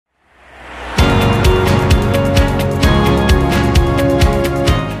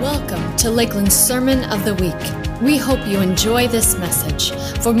to Lakeland's Sermon of the Week. We hope you enjoy this message.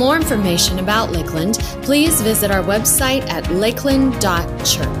 For more information about Lakeland, please visit our website at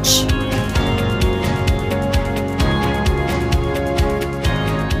lakeland.church.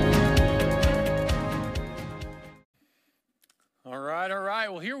 All right.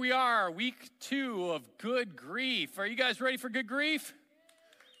 Well, here we are, week 2 of Good Grief. Are you guys ready for good grief?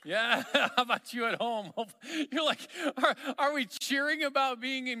 Yeah, how about you at home? You're like, are we cheering about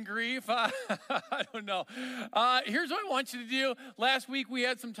being in grief? I don't know. Here's what I want you to do. Last week we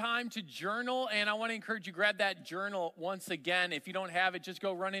had some time to journal, and I want to encourage you, grab that journal once again. If you don't have it, just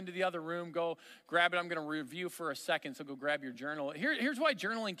go run into the other room, go grab it. I'm going to review for a second, so go grab your journal. Here's why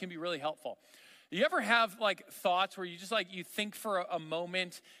journaling can be really helpful. You ever have like thoughts where you just like, you think for a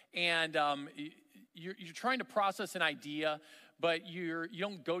moment and you're trying to process an idea, but you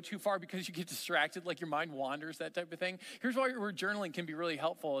don't go too far because you get distracted, like your mind wanders, that type of thing? Here's why journaling can be really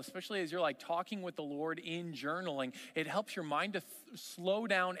helpful, especially as you're like talking with the Lord in journaling. It helps your mind to slow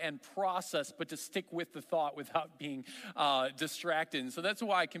down and process, but to stick with the thought without being distracted. And so that's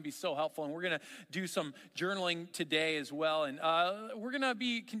why it can be so helpful. And we're going to do some journaling today as well. And we're going to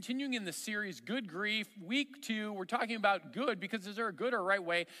be continuing in the series, Good Grief, week 2. We're talking about good because is there a good or right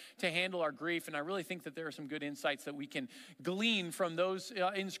way to handle our grief? And I really think that there are some good insights that we can glean from those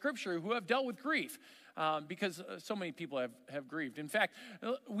in Scripture who have dealt with grief, because so many people have grieved. In fact,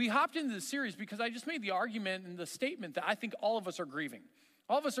 we hopped into the series because I just made the argument and the statement that I think all of us are grieving.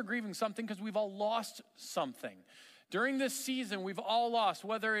 All of us are grieving something because we've all lost something. During this season, we've all lost,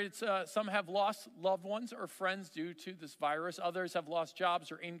 whether it's some have lost loved ones or friends due to this virus. Others have lost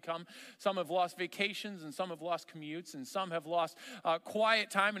jobs or income. Some have lost vacations, and some have lost commutes, and some have lost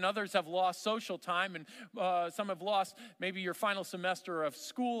quiet time, and others have lost social time, and some have lost maybe your final semester of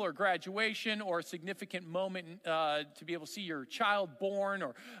school or graduation or a significant moment to be able to see your child born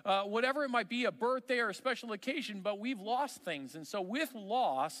or whatever it might be, a birthday or a special occasion, but we've lost things. And so with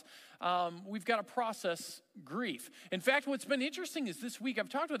loss, we've got to process grief. In fact, what's been interesting is this week I've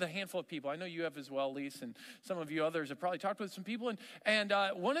talked with a handful of people. I know you have as well, Lise, and some of you others have probably talked with some people. And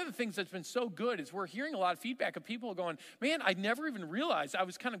one of the things that's been so good is we're hearing a lot of feedback of people going, man, I never even realized I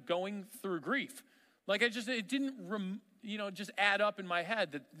was kind of going through grief. Like it didn't just add up in my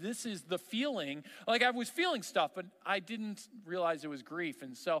head that this is the feeling. Like I was feeling stuff, but I didn't realize it was grief.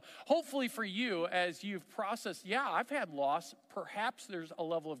 And so hopefully for you, as you've processed, yeah, I've had loss, perhaps there's a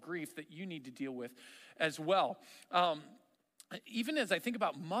level of grief that you need to deal with as well. Even as I think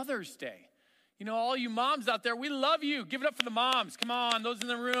about Mother's Day, all you moms out there, we love you. Give it up for the moms. Come on, those in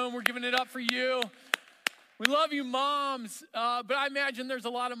the room, we're giving it up for you. We love you, moms. But I imagine there's a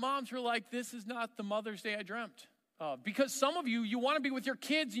lot of moms who are like, this is not the Mother's Day I dreamt. Because some of you want to be with your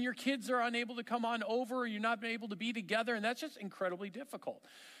kids and your kids are unable to come on over or you're not able to be together, and that's just incredibly difficult.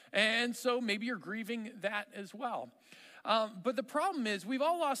 And so maybe you're grieving that as well. But the problem is we've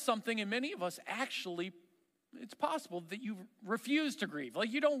all lost something, and many of us actually, it's possible that you refuse to grieve.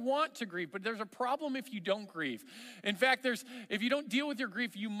 Like you don't want to grieve, but there's a problem if you don't grieve. In fact, if you don't deal with your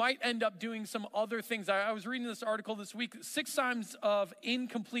grief, you might end up doing some other things. I was reading this article this week, 6 signs of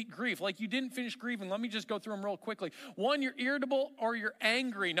incomplete grief. Like you didn't finish grieving. Let me just go through them real quickly. 1, you're irritable or you're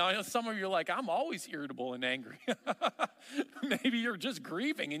angry. Now, I know some of you are like, I'm always irritable and angry. Maybe you're just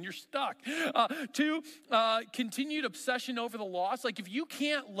grieving and you're stuck. 2, continued obsession over the loss. Like if you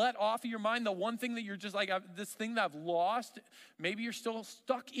can't let off of your mind the one thing that you're just like, this thing that I've lost, maybe you're still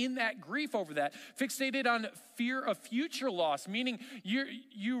stuck in that grief over that. Fixated on fear of future loss, meaning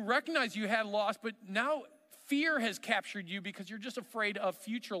you recognize you had loss, but now fear has captured you because you're just afraid of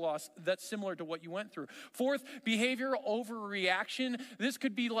future loss that's similar to what you went through. 4th, behavioral overreaction. This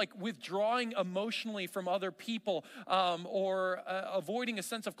could be like withdrawing emotionally from other people or avoiding a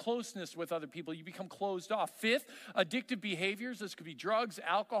sense of closeness with other people. You become closed off. 5th, addictive behaviors. This could be drugs,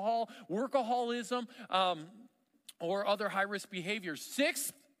 alcohol, workaholism, or other high-risk behaviors.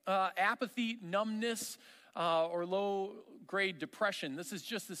 6th, apathy, numbness, or low-grade depression. This is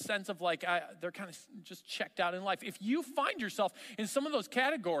just the sense of like they're kind of just checked out in life. If you find yourself in some of those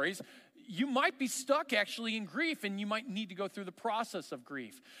categories, you might be stuck actually in grief, and you might need to go through the process of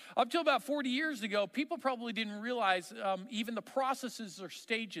grief. Up till about 40 years ago, people probably didn't realize even the processes or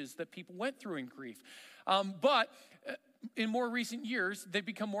stages that people went through in grief. But in more recent years, they've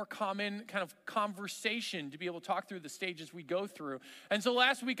become more common kind of conversation to be able to talk through the stages we go through. And so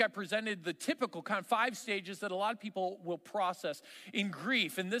last week I presented the typical kind of 5 stages that a lot of people will process in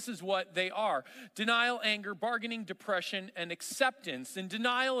grief. And this is what they are: denial, anger, bargaining, depression, and acceptance. And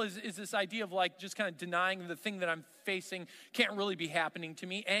denial is this idea of like just kind of denying the thing that I'm facing can't really be happening to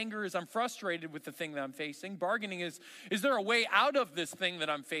me. Anger is I'm frustrated with the thing that I'm facing. Bargaining is there a way out of this thing that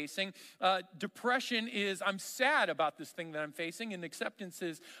I'm facing? Depression is I'm sad about this thing that I'm facing. And acceptance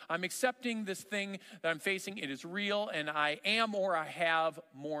is I'm accepting this thing that I'm facing. It is real, and I am or I have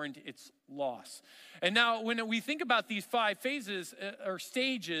mourned its loss. And now when we think about these 5 phases or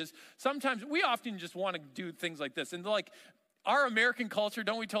stages, sometimes we often just want to do things like this. And like, our American culture,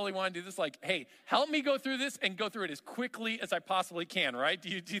 don't we totally want to do this? Like, hey, help me go through this and go through it as quickly as I possibly can, right? Do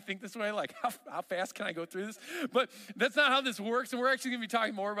you think this way? Like, how fast can I go through this? But that's not how this works, and we're actually going to be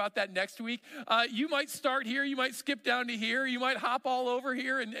talking more about that next week. You might start here. You might skip down to here. You might hop all over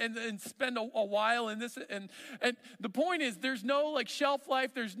here and spend a while in this. And the point is, there's no like shelf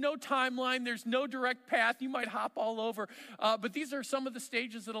life. There's no timeline. There's no direct path. You might hop all over. But these are some of the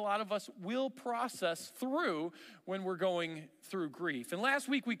stages that a lot of us will process through when we're going through grief. And last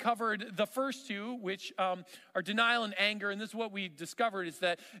week we covered the first 2, which are denial and anger. And this is what we discovered, is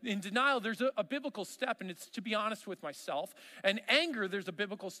that in denial, there's a biblical step, and it's to be honest with myself. And anger, there's a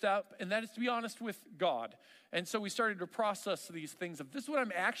biblical step, and that is to be honest with God. And so we started to process these things of this is what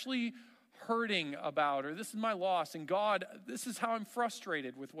I'm actually hurting about, or this is my loss, and God, this is how I'm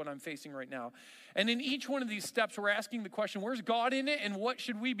frustrated with what I'm facing right now. And in each one of these steps, we're asking the question, where's God in it, and what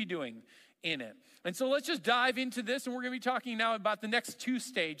should we be doing in it? And so let's just dive into this, and we're going to be talking now about the next 2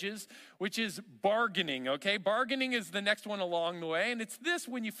 stages, which is bargaining, okay? Bargaining is the next one along the way, and it's this: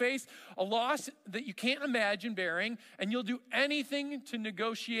 when you face a loss that you can't imagine bearing, and you'll do anything to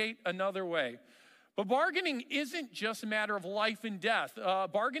negotiate another way. But bargaining isn't just a matter of life and death.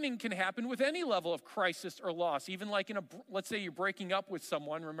 Bargaining can happen with any level of crisis or loss, even like let's say you're breaking up with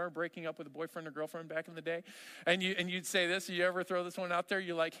someone. Remember breaking up with a boyfriend or girlfriend back in the day? And you'd say this, you ever throw this one out there?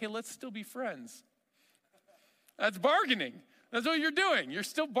 You're like, hey, let's still be friends. That's bargaining. That's what you're doing. You're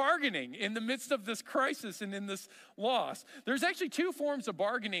still bargaining in the midst of this crisis and in this loss. There's actually 2 forms of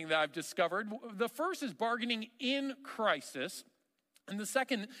bargaining that I've discovered. The first is bargaining in crisis. And the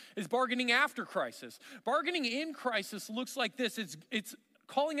second is bargaining after crisis. Bargaining in crisis looks like this. It's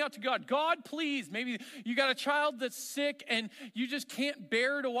calling out to God. God, please. Maybe you got a child that's sick and you just can't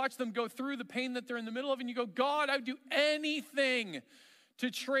bear to watch them go through the pain that they're in the middle of. And you go, God, I would do anything to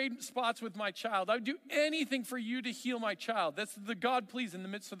trade spots with my child. I would do anything for you to heal my child. That's the God, please, in the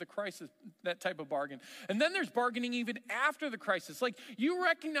midst of the crisis, that type of bargain. And then there's bargaining even after the crisis. Like, you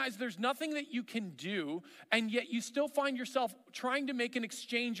recognize there's nothing that you can do, and yet you still find yourself trying to make an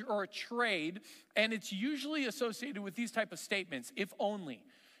exchange or a trade, and it's usually associated with these type of statements: if only.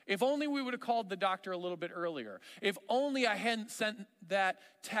 If only we would have called the doctor a little bit earlier. If only I hadn't sent that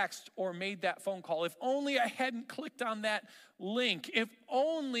text or made that phone call. If only I hadn't clicked on that link. If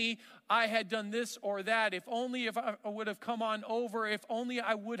only I had done this or that. If only if I would have come on over. If only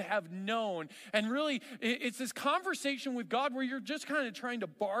I would have known. And really, it's this conversation with God where you're just kind of trying to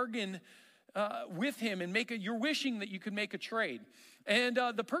bargain with him and you're wishing that you could make a trade. And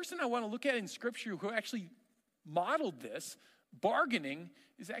the person I want to look at in Scripture who actually modeled this bargaining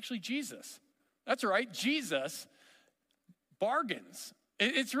is actually Jesus. That's right, Jesus bargains.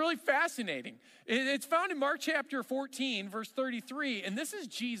 It's really fascinating. It's found in Mark chapter 14, verse 33, and this is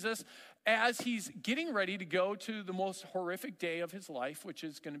Jesus as he's getting ready to go to the most horrific day of his life, which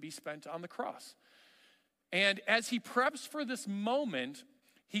is going to be spent on the cross. And as he preps for this moment,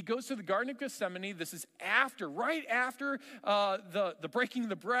 he goes to the Garden of Gethsemane. This is right after the breaking of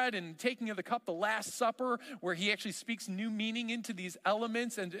the bread and taking of the cup, the Last Supper, where he actually speaks new meaning into these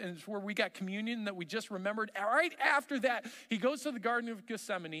elements, and it's where we got communion that we just remembered. Right after that, he goes to the Garden of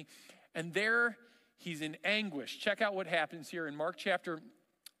Gethsemane, and there he's in anguish. Check out what happens here in Mark chapter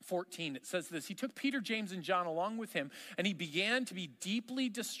 14. It says this: he took Peter, James, and John along with him, and he began to be deeply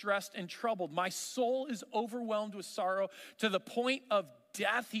distressed and troubled. My soul is overwhelmed with sorrow to the point of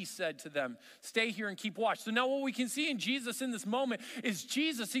death, he said to them. Stay here and keep watch. So now what we can see in Jesus in this moment is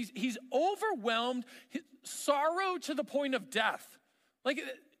Jesus, he's overwhelmed, sorrow to the point of death. Like,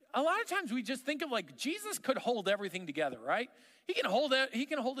 a lot of times we just think of like Jesus could hold everything together, right? He can hold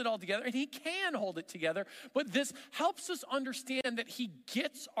it all together, and he can hold it together. But this helps us understand that he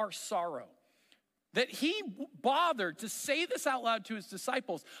gets our sorrow. That he bothered to say this out loud to his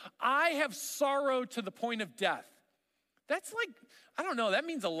disciples. I have sorrow to the point of death. That's like, I don't know, that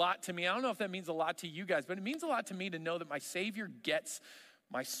means a lot to me. I don't know if that means a lot to you guys, but it means a lot to me to know that my Savior gets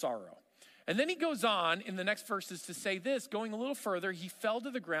my sorrow. And then he goes on in the next verses to say this, going a little further, he fell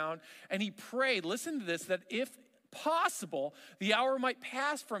to the ground and he prayed, listen to this, that if possible, the hour might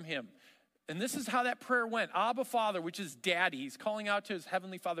pass from him. And this is how that prayer went. Abba, Father, which is Daddy. He's calling out to his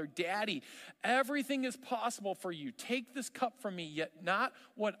heavenly Father, Daddy, everything is possible for you. Take this cup from me, yet not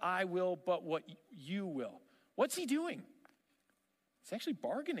what I will, but what you will. What's he doing? He's actually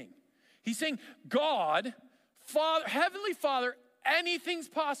bargaining. He's saying, God, Father, Heavenly Father, anything's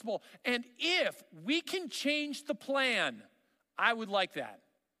possible. And if we can change the plan, I would like that.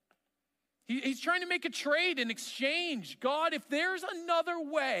 He's trying to make a trade, an exchange. God, if there's another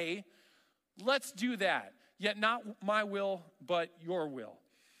way, let's do that. Yet not my will, but your will.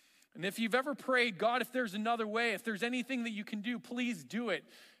 And if you've ever prayed, God, if there's another way, if there's anything that you can do, please do it.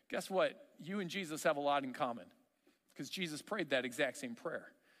 Guess what? You and Jesus have a lot in common because Jesus prayed that exact same prayer.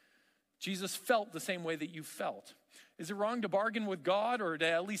 Jesus felt the same way that you felt. Is it wrong to bargain with God or to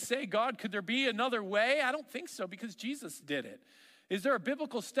at least say, God, could there be another way? I don't think so because Jesus did it. Is there a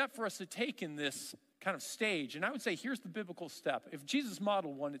biblical step for us to take in this kind of stage? And I would say here's the biblical step. If Jesus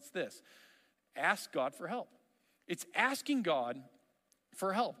modeled one, it's this. Ask God for help. It's asking God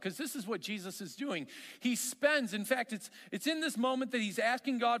for help because this is what Jesus is doing. He spends, in fact, it's in this moment that he's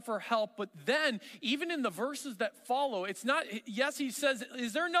asking God for help, but then even in the verses that follow, it's not, yes, he says,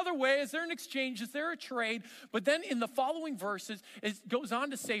 is there another way? Is there an exchange? Is there a trade? But then in the following verses, it goes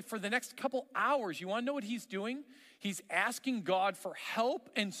on to say for the next couple hours, you want to know what he's doing? He's asking God for help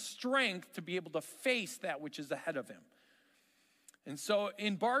and strength to be able to face that which is ahead of him. And so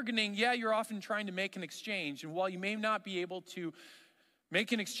in bargaining, yeah, you're often trying to make an exchange. And while you may not be able to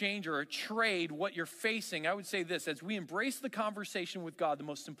make an exchange or a trade what you're facing, I would say this, as we embrace the conversation with God, the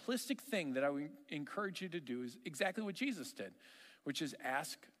most simplistic thing that I would encourage you to do is exactly what Jesus did, which is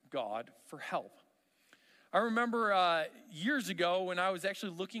ask God for help. I remember years ago when I was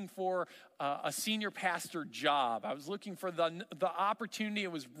actually looking for a senior pastor job. I was looking for the opportunity.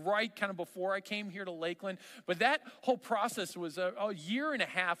 It was right kind of before I came here to Lakeland. But that whole process was a year and a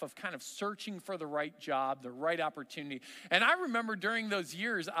half of kind of searching for the right job, the right opportunity. And I remember during those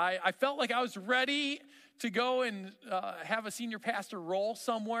years, I felt like I was ready to go and have a senior pastor role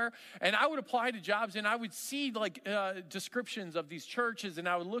somewhere. And I would apply to jobs and I would see like descriptions of these churches and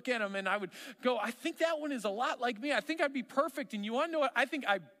I would look at them and I would go, I think that one is a lot like me. I think I'd be perfect. And you want to know what? I think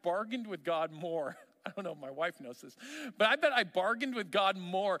I bargained with God more. I don't know if my wife knows this, but I bet I bargained with God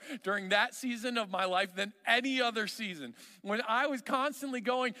more during that season of my life than any other season. When I was constantly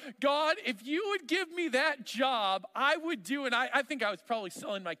going, God, if you would give me that job, I would do. And I think I was probably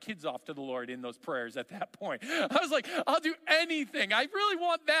selling my kids off to the Lord in those prayers at that point. I was like, I'll do anything. I really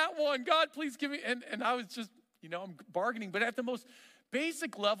want that one. God, please give me. And I was just, I'm bargaining. But at the most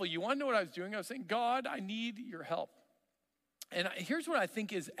basic level, you want to know what I was doing? I was saying, God, I need your help. And here's what I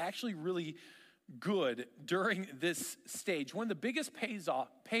think is actually really good during this stage. One of the biggest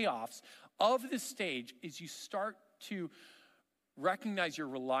payoffs of this stage is you start to recognize your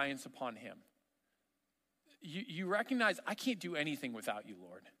reliance upon him. You recognize, I can't do anything without you,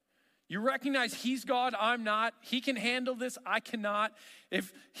 Lord. You recognize he's God, I'm not. He can handle this, I cannot.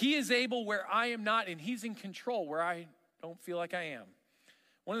 If he is able where I am not, and he's in control where I don't feel like I am.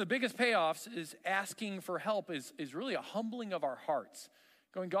 One of the biggest payoffs is asking for help is really a humbling of our hearts.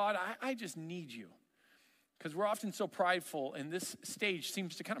 Going, God, I just need you. Because we're often so prideful, and this stage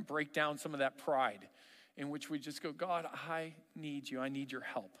seems to kind of break down some of that pride in which we just go, God, I need you. I need your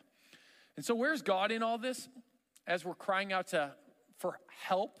help. And so where's God in all this? As we're crying out for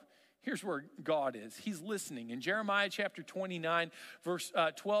help, here's where God is. He's listening. In Jeremiah chapter 29, verse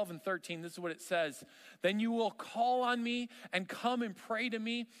 12 and 13, this is what it says. Then you will call on me and come and pray to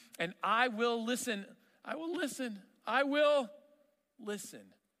me, and I will listen. I will listen. I will listen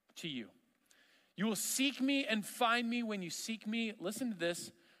to you. You will seek me and find me when you seek me, listen to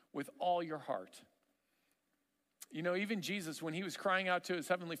this, with all your heart. Even Jesus, when he was crying out to his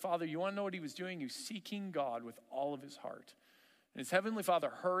heavenly Father, you want to know what he was doing? He was seeking God with all of his heart. And his heavenly Father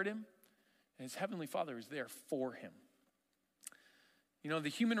heard him, and his heavenly Father is there for him. The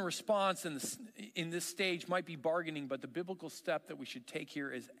human response in this stage might be bargaining, but the biblical step that we should take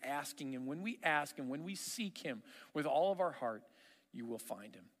here is asking. And when we ask and when we seek him with all of our heart, you will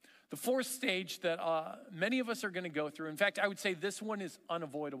find him. The fourth stage that many of us are going to go through, in fact, I would say this one is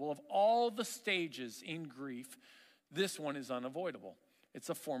unavoidable. Of all the stages in grief, this one is unavoidable. It's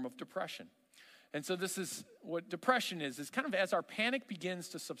a form of depression. And so this is what depression is kind of as our panic begins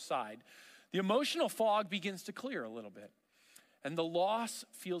to subside, the emotional fog begins to clear a little bit. And the loss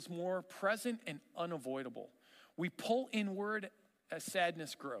feels more present and unavoidable. We pull inward as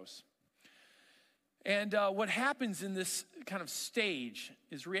sadness grows. And what happens in this kind of stage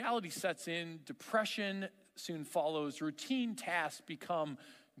is reality sets in, depression soon follows, routine tasks become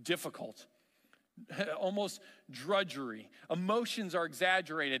difficult, almost drudgery. Emotions are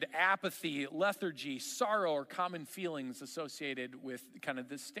exaggerated, apathy, lethargy, sorrow are common feelings associated with kind of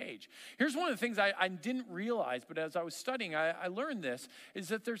this stage. Here's one of the things I didn't realize, but as I was studying, I learned this, is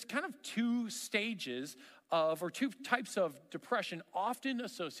that there's kind of two types of depression often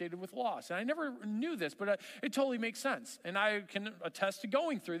associated with loss. And I never knew this, but it totally makes sense. And I can attest to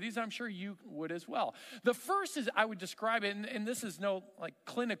going through these. I'm sure you would as well. The first is, I would describe it, and this is no like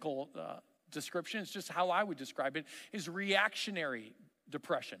clinical description, it's just how I would describe it, is reactionary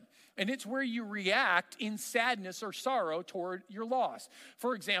depression. And it's where you react in sadness or sorrow toward your loss.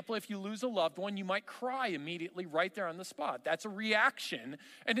 For example, if you lose a loved one, you might cry immediately right there on the spot. That's a reaction,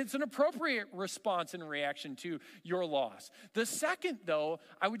 and it's an appropriate response and reaction to your loss. The second, though,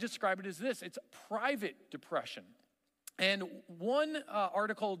 I would describe it as this. It's private depression. And one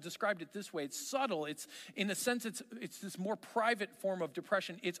article described it this way. It's subtle. It's, in a sense, it's this more private form of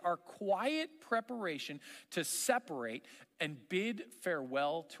depression. It's our quiet preparation to separate and bid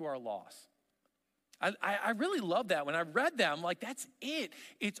farewell to our loss. I really love that. When I read that, I'm like, that's it.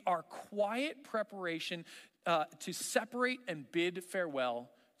 It's our quiet preparation to separate and bid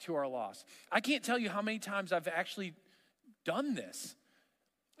farewell to our loss. I can't tell you how many times I've actually done this.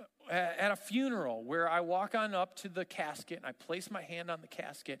 At a funeral where I walk on up to the casket and I place my hand on the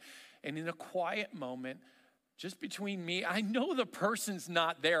casket, and in a quiet moment, just between me, I know the person's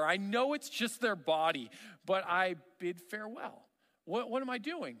not there. I know it's just their body, but I bid farewell. What am I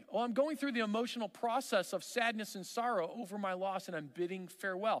doing? Well, I'm going through the emotional process of sadness and sorrow over my loss, and I'm bidding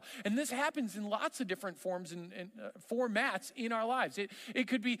farewell. And this happens in lots of different forms and formats in our lives. It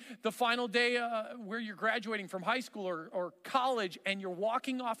could be the final day where you're graduating from high school or college, and you're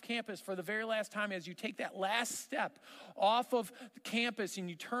walking off campus for the very last time. As you take that last step off of the campus and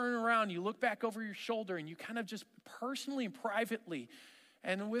you turn around, you look back over your shoulder, and you kind of just personally and privately,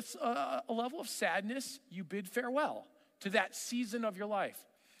 and with a level of sadness, you bid farewell to that season of your life.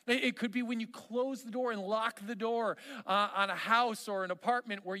 It could be when you close the door and lock the door on a house or an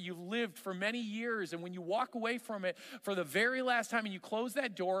apartment where you've lived for many years, and when you walk away from it for the very last time and you close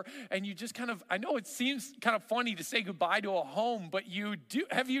that door and you just kind of, I know it seems kind of funny to say goodbye to a home, but you do.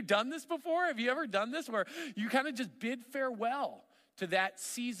 Have you done this before? Have you ever done this where you kind of just bid farewell to that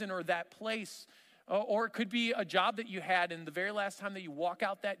season or that place? Or it could be a job that you had, and the very last time that you walk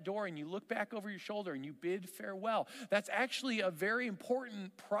out that door and you look back over your shoulder and you bid farewell. That's actually a very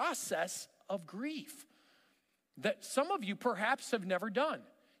important process of grief that some of you perhaps have never done.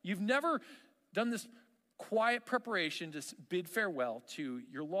 You've never done this quiet preparation to bid farewell to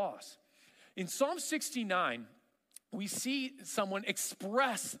your loss. In Psalm 69, we see someone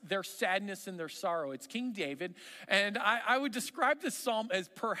express their sadness and their sorrow. It's King David, and I would describe this psalm as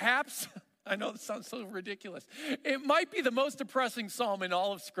perhaps... I know it sounds so ridiculous. It might be the most depressing psalm in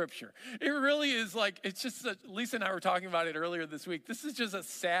all of Scripture. It really is like, it's just, Lisa and I were talking about it earlier this week. This is just a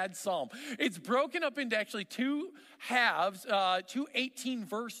sad psalm. It's broken up into actually two halves, two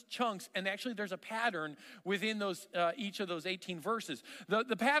 18-verse chunks, and actually there's a pattern within those each of those 18 verses.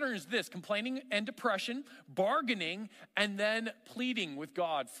 The pattern is this: complaining and depression, bargaining, and then pleading with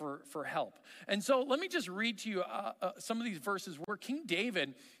God for help. And so let me just read to you some of these verses where King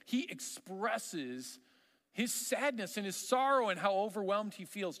David, he expresses his sadness and his sorrow and how overwhelmed he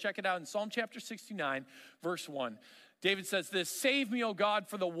feels. Check it out in Psalm chapter 69, verse 1. David says this: "Save me, O God,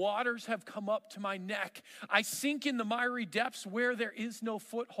 for the waters have come up to my neck. I sink in the miry depths where there is no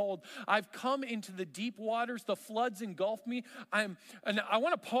foothold. I've come into the deep waters. The floods engulf me." And I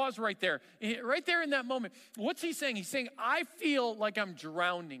want to pause right there. Right there in that moment. What's he saying? He's saying, I feel like I'm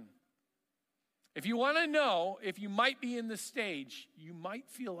drowning. If you want to know if you might be in this stage, you might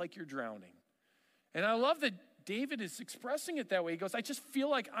feel like you're drowning. And I love that David is expressing it that way. He goes, I just feel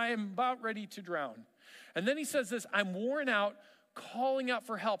like I am about ready to drown. And then he says this: I'm worn out, calling out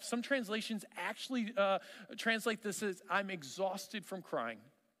for help. Some translations actually translate this as I'm exhausted from crying.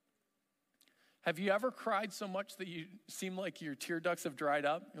 Have you ever cried so much that you seem like your tear ducts have dried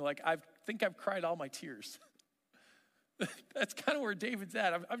up? You're like, I think I've cried all my tears. That's kind of where David's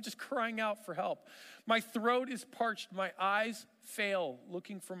at. I'm just crying out for help. My throat is parched. My eyes fail,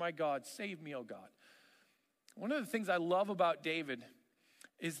 looking for my God. Save me, O God. One of the things I love about David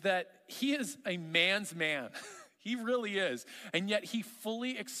is that he is a man's man. He really is. And yet he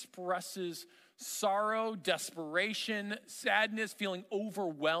fully expresses sorrow, desperation, sadness, feeling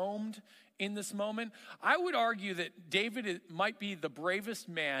overwhelmed in this moment. I would argue that David might be the bravest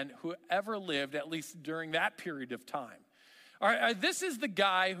man who ever lived, at least during that period of time. All right, this is the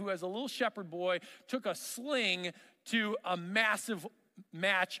guy who, as a little shepherd boy, took a sling to a massive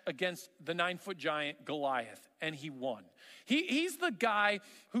match against the 9-foot giant Goliath, and he won. He's the guy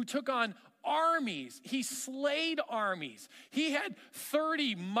who took on armies. He slayed armies. He had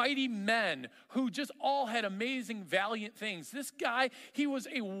 30 mighty men who just all had amazing, valiant things. This guy, he was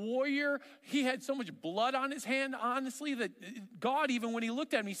a warrior. He had so much blood on his hand, honestly, that God, even when he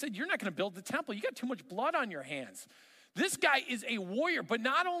looked at him, he said, you're not going to build the temple. You got too much blood on your hands. This guy is a warrior, but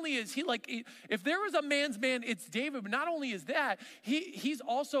not only is he like, if there was a man's man, it's David, but not only is that, he's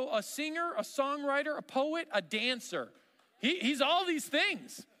also a singer, a songwriter, a poet, a dancer. He's all these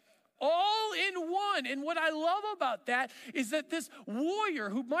things, all in one. And what I love about that is that this warrior,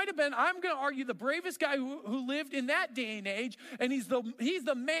 who might have been, I'm going to argue, the bravest guy who lived in that day and age, and he's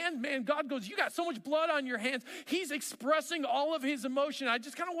the man, God goes, you got so much blood on your hands. He's expressing all of his emotion. I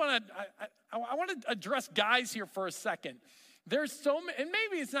just kind of want to, I want to address guys here for a second. There's so many, and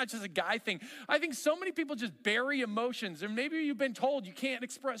maybe it's not just a guy thing. I think so many people just bury emotions, and maybe you've been told you can't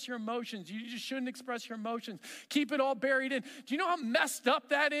express your emotions. You just shouldn't express your emotions. Keep it all buried in. Do you know how messed up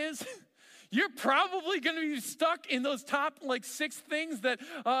that is? You're probably going to be stuck in those top 6 things that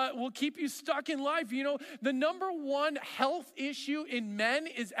will keep you stuck in life. You know, the number one health issue in men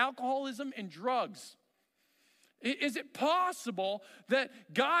is alcoholism and drugs. Is it possible that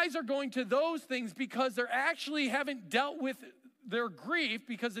guys are going to those things because they actually haven't dealt with their grief,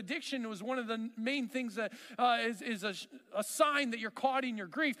 because addiction was one of the main things that is a sign that you're caught in your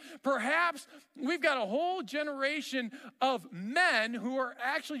grief? Perhaps we've got a whole generation of men who are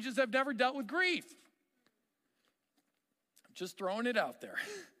actually just have never dealt with grief. I'm just throwing it out there.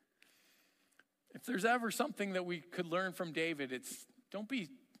 If there's ever something that we could learn from David, it's don't be,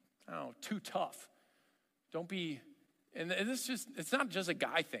 too tough. Don't be, and it's not just a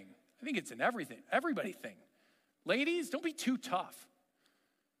guy thing. I think it's an everybody thing. Ladies, don't be too tough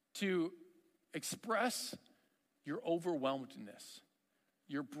to express your overwhelmedness,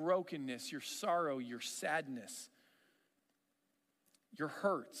 your brokenness, your sorrow, your sadness, your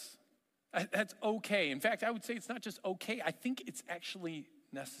hurts. That's okay. In fact, I would say it's not just okay. I think it's actually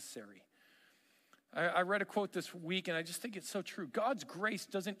necessary. I read a quote this week, and I just think it's so true. God's grace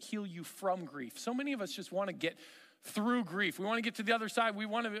doesn't heal you from grief. So many of us just want to get through grief. We want to get to the other side. We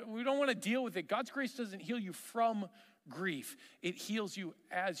don't want to deal with it. God's grace doesn't heal you from grief. It heals you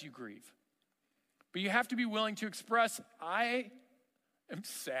as you grieve. But you have to be willing to express, I am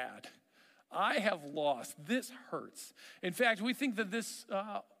sad. I have lost. This hurts. In fact, we think that this,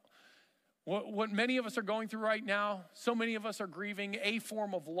 what many of us are going through right now, so many of us are grieving a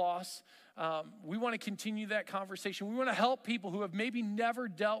form of loss. We want to continue that conversation. We want to help people who have maybe never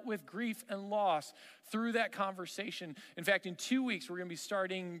dealt with grief and loss through that conversation. In fact, in 2 weeks, we're going to be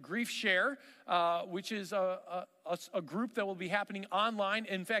starting Grief Share, which is a group that will be happening online.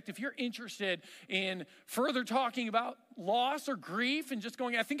 In fact, if you're interested in further talking about loss or grief and just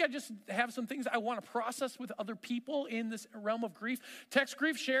going, I think I just have some things I want to process with other people in this realm of grief, text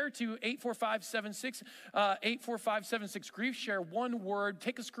Grief Share to 84576, 84576 Grief Share, one word.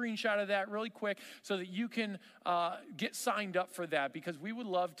 Take a screenshot of that really quick so that you can get signed up for that, because we would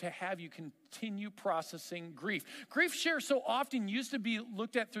love to have you continue processing grief. Grief Share so often used to be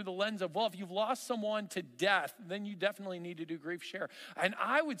looked at through the lens of, well, if you've lost someone to death, then you definitely need to do Grief Share. And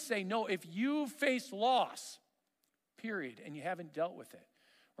I would say, no, if you face loss, period, and you haven't dealt with it,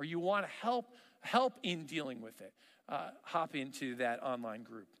 or you want to help in dealing with it, hop into that online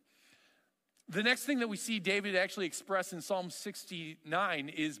group. The next thing that we see David actually express in Psalm 69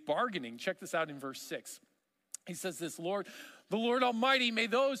 is bargaining. Check this out in verse 6. He says this, the Lord Almighty, may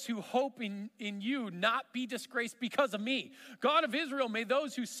those who hope in you not be disgraced because of me. God of Israel, may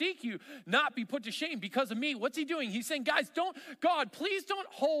those who seek you not be put to shame because of me. What's he doing? He's saying, guys, please don't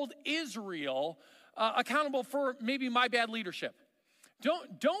hold Israel accountable for maybe my bad leadership.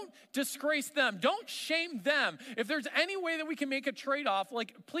 Don't disgrace them. Don't shame them. If there's any way that we can make a trade-off,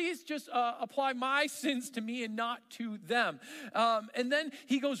 please just apply my sins to me and not to them. And then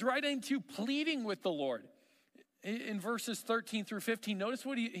he goes right into pleading with the Lord. In verses 13 through 15, notice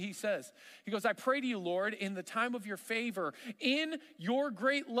what he says. He goes, I pray to you, Lord, in the time of your favor, in your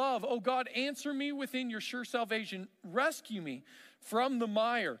great love, O God, answer me within your sure salvation. Rescue me from the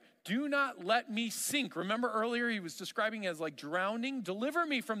mire. Do not let me sink. Remember earlier he was describing as drowning. Deliver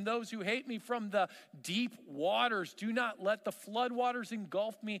me from those who hate me, from the deep waters. Do not let the flood waters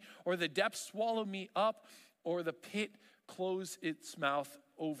engulf me, or the depths swallow me up, or the pit close its mouth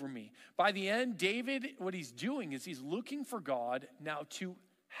over me. By the end, David, what he's doing is he's looking for God now to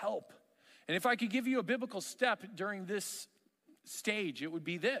help. And if I could give you a biblical step during this stage, it would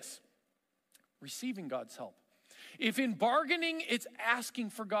be this: receiving God's help. If in bargaining, it's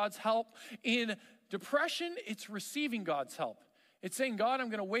asking for God's help. In depression, it's receiving God's help. It's saying, God, I'm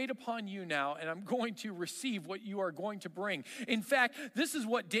going to wait upon you now, and I'm going to receive what you are going to bring. In fact, this is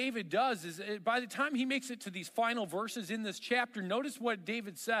what David does, is by the time he makes it to these final verses in this chapter, notice what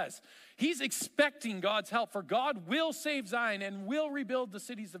David says. He's expecting God's help, for God will save Zion and will rebuild the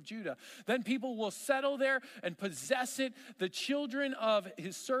cities of Judah. Then people will settle there and possess it. The children of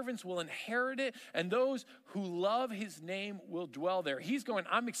his servants will inherit it, and those who love his name will dwell there. He's going,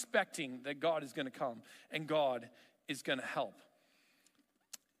 I'm expecting that God is going to come, and God is going to help.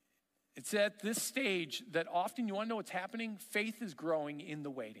 It's at this stage that often, you want to know what's happening? Faith is growing in the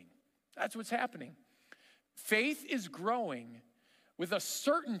waiting. That's what's happening. Faith is growing with a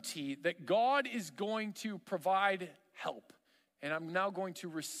certainty that God is going to provide help, and I'm now going to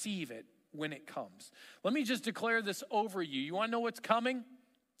receive it when it comes. Let me just declare this over you. You want to know what's coming?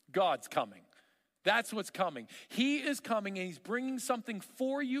 God's coming. That's what's coming. He is coming, and he's bringing something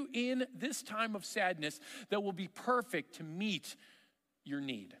for you in this time of sadness that will be perfect to meet your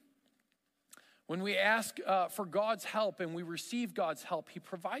need. When we ask for God's help and we receive God's help, he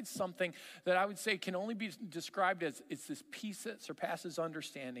provides something that I would say can only be described as it's this peace that surpasses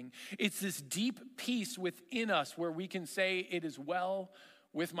understanding. It's this deep peace within us where we can say, it is well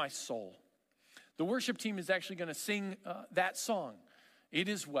with my soul. The worship team is actually going to sing that song, It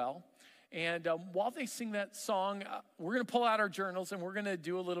Is Well. And while they sing that song, we're going to pull out our journals and we're going to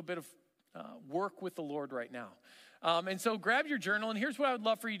do a little bit of work with the Lord right now. And so grab your journal, and here's what I would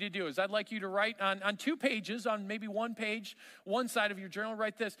love for you to do is I'd like you to write on 2 pages, on maybe 1 page, one side of your journal,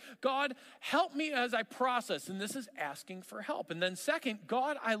 write this: God, help me as I process, and this is asking for help. And then second,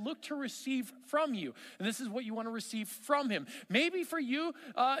 God, I look to receive from you, and this is what you want to receive from him. Maybe for you,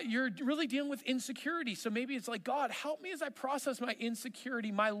 you're really dealing with insecurity, so maybe it's like, God, help me as I process my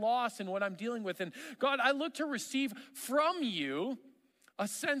insecurity, my loss, and what I'm dealing with. And God, I look to receive from you a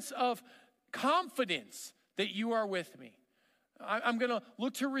sense of confidence that you are with me. I'm going to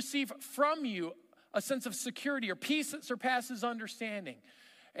look to receive from you a sense of security or peace that surpasses understanding.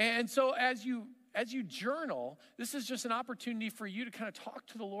 And so as you journal, this is just an opportunity for you to kind of talk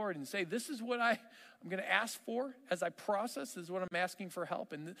to the Lord and say, this is what I'm going to ask for as I process. This is what I'm asking for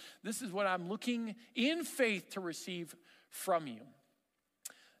help. And this is what I'm looking in faith to receive from you.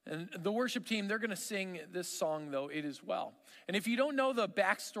 And the worship team, they're going to sing this song, though, It Is Well. And if you don't know the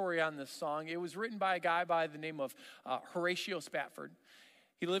backstory on this song, it was written by a guy by the name of Horatio Spafford.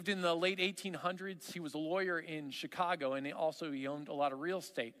 He lived in the late 1800s. He was a lawyer in Chicago, and he owned a lot of real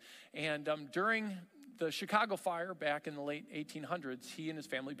estate. And during the Chicago fire back in the late 1800s, he and his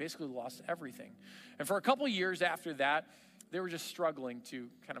family basically lost everything. And for a couple of years after that, they were just struggling to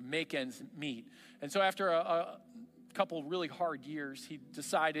kind of make ends meet. And so after a couple really hard years, he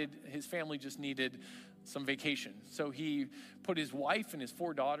decided his family just needed some vacation. So he put his wife and his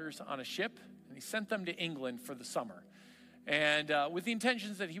 4 daughters on a ship, and he sent them to England for the summer. And with the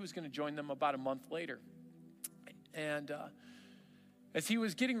intentions that he was going to join them about a month later. And as he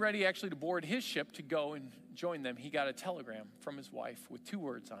was getting ready actually to board his ship to go and join them, he got a telegram from his wife with 2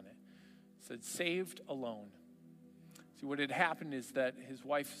 words on it. It said, "Saved alone." See, what had happened is that his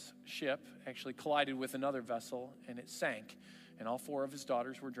wife's ship actually collided with another vessel, and it sank. And all 4 of his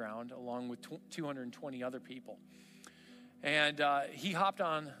daughters were drowned, along with 220 other people. And he hopped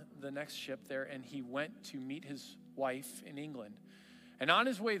on the next ship there, and he went to meet his wife in England. And on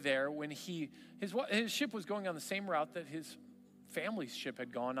his way there, when his ship was going on the same route that his family's ship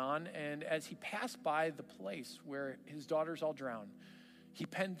had gone on, and as he passed by the place where his daughters all drowned, he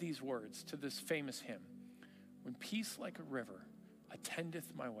penned these words to this famous hymn: "When peace like a river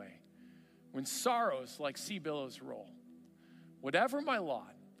attendeth my way, when sorrows like sea billows roll, whatever my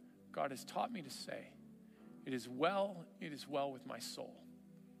lot, God has taught me to say, it is well with my soul."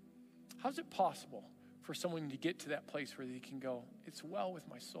 How's it possible for someone to get to that place where they can go, it's well with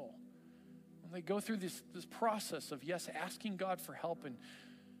my soul? When they go through this process of, yes, asking God for help, and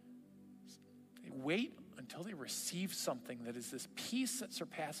they wait until they receive something that is this peace that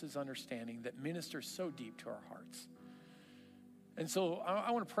surpasses understanding, that ministers so deep to our hearts. And so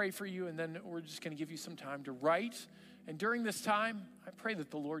I want to pray for you, and then we're just going to give you some time to write. And during this time, I pray that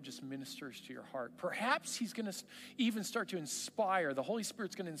the Lord just ministers to your heart. Perhaps he's going to even start to inspire, the Holy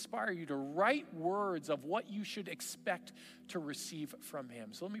Spirit's going to inspire you to write words of what you should expect to receive from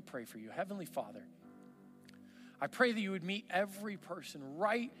him. So let me pray for you. Heavenly Father, I pray that you would meet every person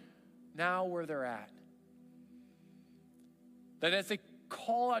right now where they're at. That as they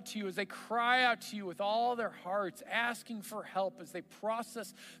call out to you, as they cry out to you with all their hearts, asking for help, as they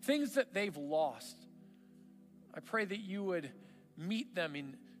process things that they've lost, I pray that you would meet them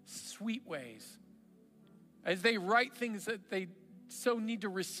in sweet ways. as they write things that they so need to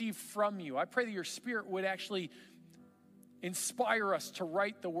receive from you. I pray that your Spirit would actually inspire us to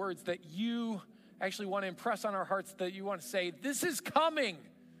write the words that you actually want to impress on our hearts, that you want to say, this is coming.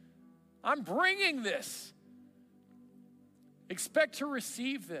 I'm bringing this. Expect to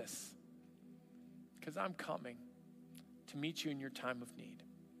receive this because I'm coming to meet you in your time of need.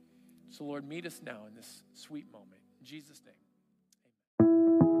 So Lord, meet us now in this sweet moment. In Jesus' name.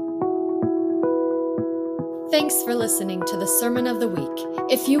 Thanks for listening to the Sermon of the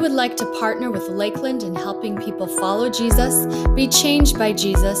Week. If you would like to partner with Lakeland in helping people follow Jesus, be changed by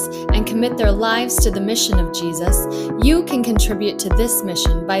Jesus, and commit their lives to the mission of Jesus, you can contribute to this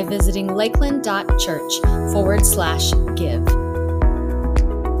mission by visiting lakeland.church/give.